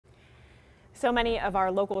So many of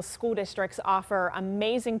our local school districts offer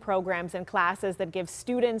amazing programs and classes that give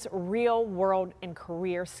students real world and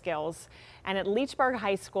career skills. And at Leechburg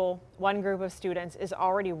High School, one group of students is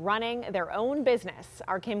already running their own business.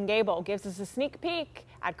 Our Kim Gable gives us a sneak peek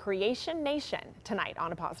at Creation Nation tonight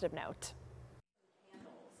on A Positive Note.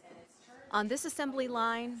 On this assembly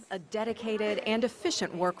line, a dedicated and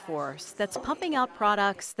efficient workforce that's pumping out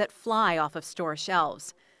products that fly off of store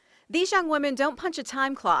shelves. These young women don't punch a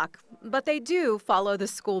time clock, but they do follow the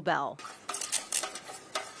school bell.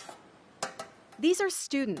 These are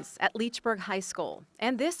students at Leechburg High School,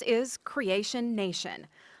 and this is Creation Nation,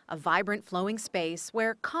 a vibrant flowing space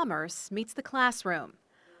where commerce meets the classroom.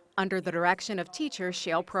 Under the direction of teacher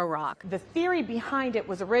Shale Prorock. The theory behind it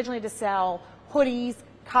was originally to sell hoodies,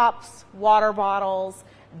 cups, water bottles,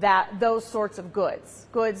 those sorts of goods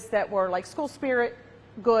that were like school spirit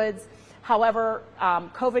goods. However,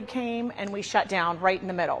 COVID came and we shut down right in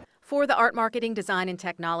the middle. For the art, marketing, design, and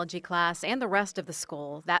technology class and the rest of the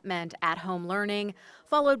school, that meant at-home learning,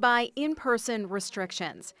 followed by in-person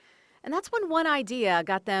restrictions. And that's when one idea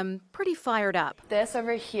got them pretty fired up. This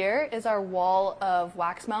over here is our wall of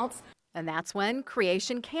wax melts. And that's when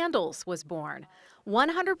Creation Candles was born.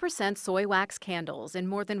 100% soy wax candles in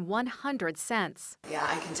more than 100 scents. Yeah,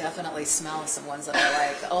 I can definitely smell some ones that I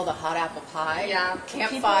like. Oh, the hot apple pie. Yeah.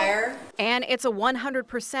 Campfire. And it's a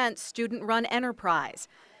 100% student-run enterprise.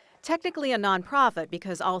 Technically a nonprofit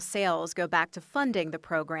because all sales go back to funding the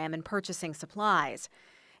program and purchasing supplies.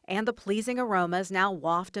 And the pleasing aromas now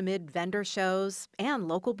waft amid vendor shows and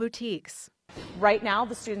local boutiques. Right now,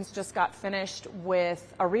 the students just got finished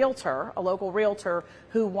with a realtor, a local realtor,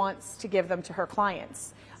 who wants to give them to her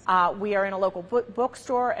clients. We are in a local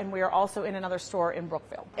bookstore, and we are also in another store in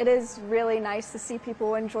Brookville. It is really nice to see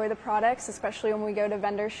people enjoy the products, especially when we go to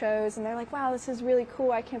vendor shows and they're like, wow, this is really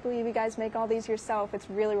cool. I can't believe you guys make all these yourself. It's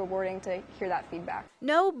really rewarding to hear that feedback.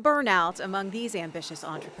 No burnout among these ambitious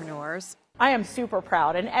entrepreneurs. I am super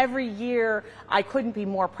proud, and every year I couldn't be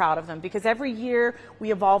more proud of them because every year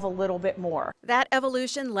we evolve a little bit more. That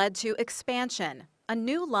evolution led to expansion, a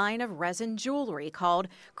new line of resin jewelry called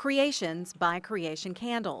Creations by Creation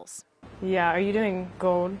Candles. Yeah, are you doing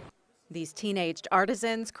gold? These teenaged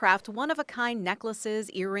artisans craft one-of-a-kind necklaces,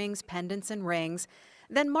 earrings, pendants, and rings,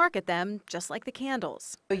 then market them just like the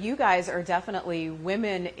candles. You guys are definitely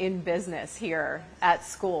women in business here at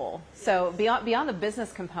school. So beyond the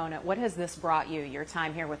business component, what has this brought you, your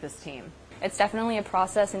time here with this team? It's definitely a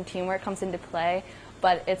process and teamwork comes into play,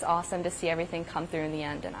 but it's awesome to see everything come through in the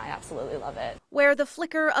end, and I absolutely love it. Where the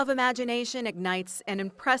flicker of imagination ignites an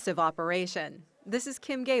impressive operation. This is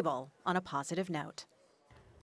Kim Gable on A Positive Note.